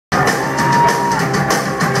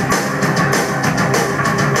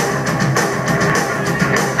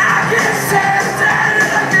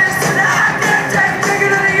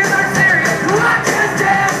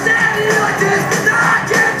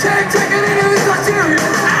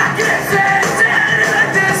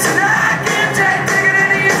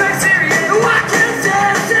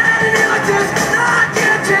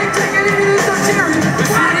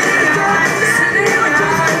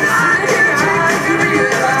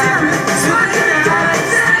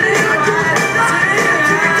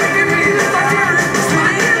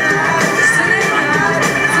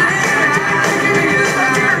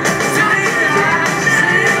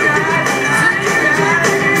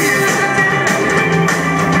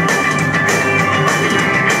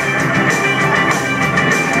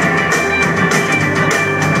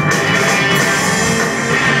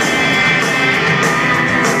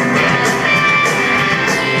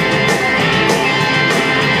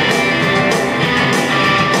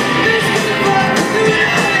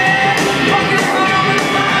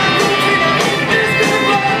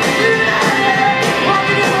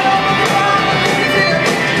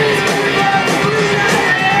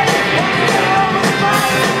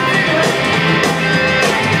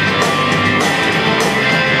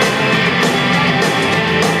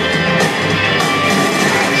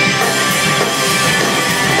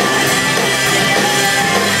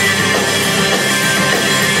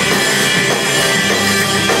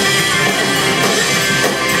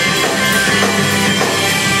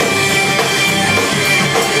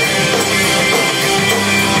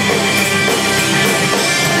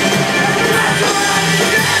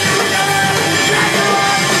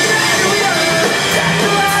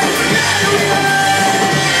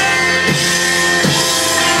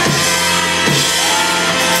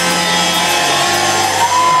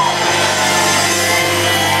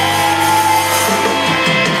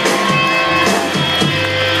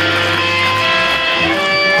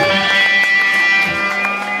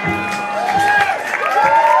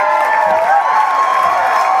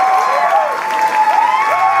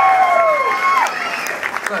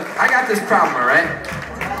I got this problem, all right?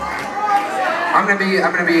 I'm gonna be, I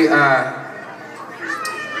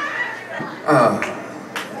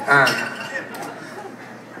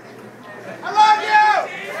love you!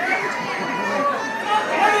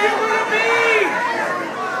 What are you gonna be?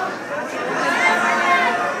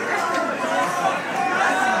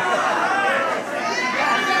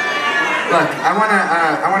 look,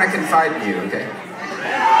 I wanna confide in you, okay?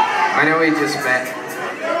 I know we just met.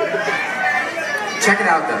 Check it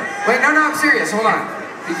out, though. Wait, no, I'm serious. Hold on.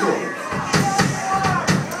 Be cool.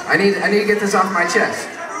 I need to get this off my chest.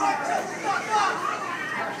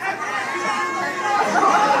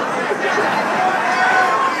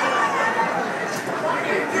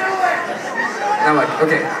 Now look,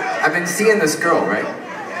 okay, I've been seeing this girl, right?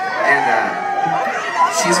 And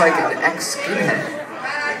she's like an ex-skinhead.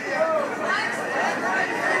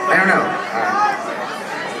 I don't know.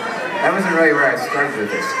 That wasn't really where I started with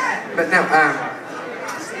this. But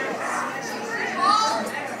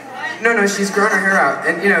no, she's grown her hair out,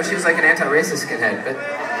 and you know, she's like an anti-racist skinhead, but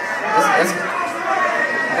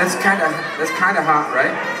that's kind of hot,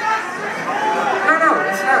 right? No,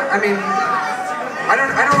 it's not. I mean, I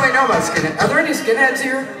don't really know about skinheads. Are there any skinheads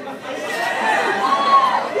here?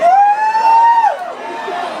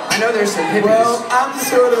 I know there's some hippies. Well, I'm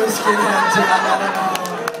sort of a skinhead too. I don't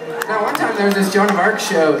know. Now, one time there was this Joan of Arc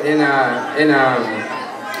show in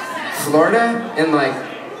Florida in like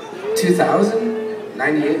 2000,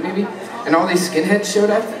 98 maybe, and all these skinheads showed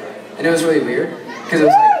up, and it was really weird because it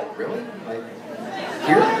was like, really, like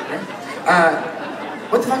here, right?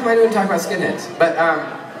 What the fuck am I doing talking about skinheads? But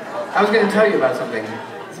I was gonna tell you about something.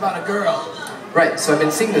 It's about a girl. Right. So I've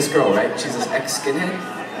been seeing this girl, right? She's this ex-skinhead.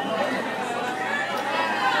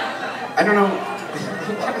 I don't know.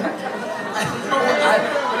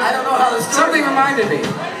 I don't know how this. Something reminded me.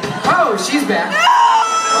 Oh, she's back.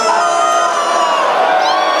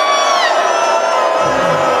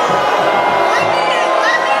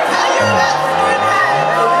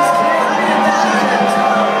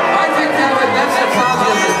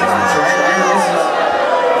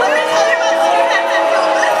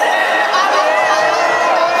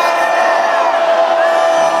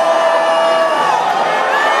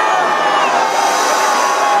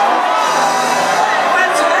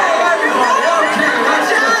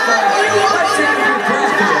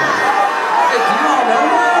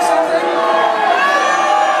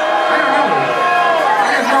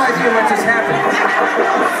 What just happened?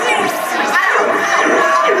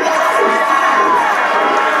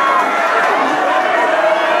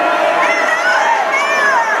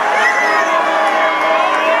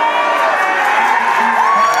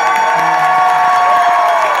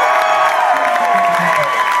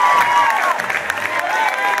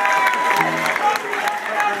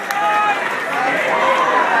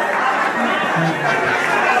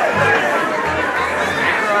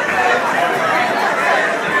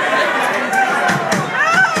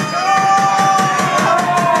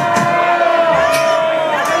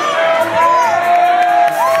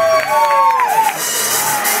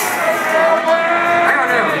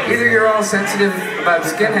 Sensitive about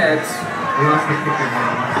skinheads. We lost the kick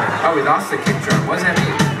drum. Oh, we lost the kick drum. What does that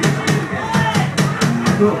mean?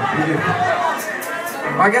 Cool, we did.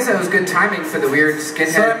 Well, I guess that was good timing for the weird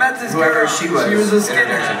skinhead, so I met this whoever girl. she was. She was a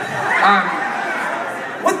skinhead.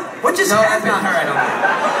 What just happened? No, that's not her, I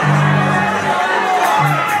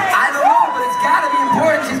don't know, but it's gotta be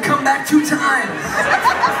important. She's come back 2 times.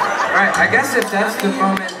 Right, I guess if that's the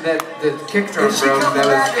moment that the kick drum broke, that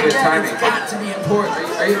was good timing. It's got to be important.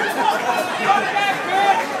 Are you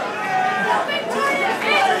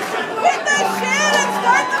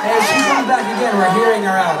Hey, if she comes back again, we're hearing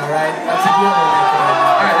her out, alright? That's a deal we're making.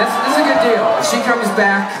 Alright, this is a good deal. If she comes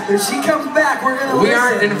back, we're gonna we listen.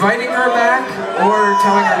 aren't inviting her back or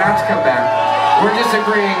telling her not to come back. We're just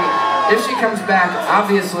agreeing, if she comes back,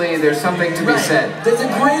 obviously there's something to be said. There's a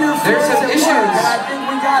greater force There's some at issues. work, and I think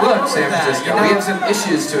we gotta Look, go with San that, Francisco, you know? we have some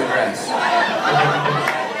issues to address.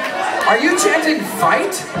 Are you chanting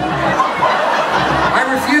fight? I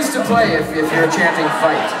refuse to play if you're chanting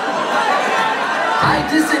fight. I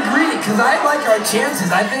disagree, because I like our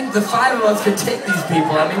chances. I think the 5 of us could take these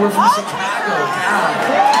people. I mean, we're from Chicago.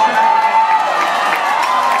 God.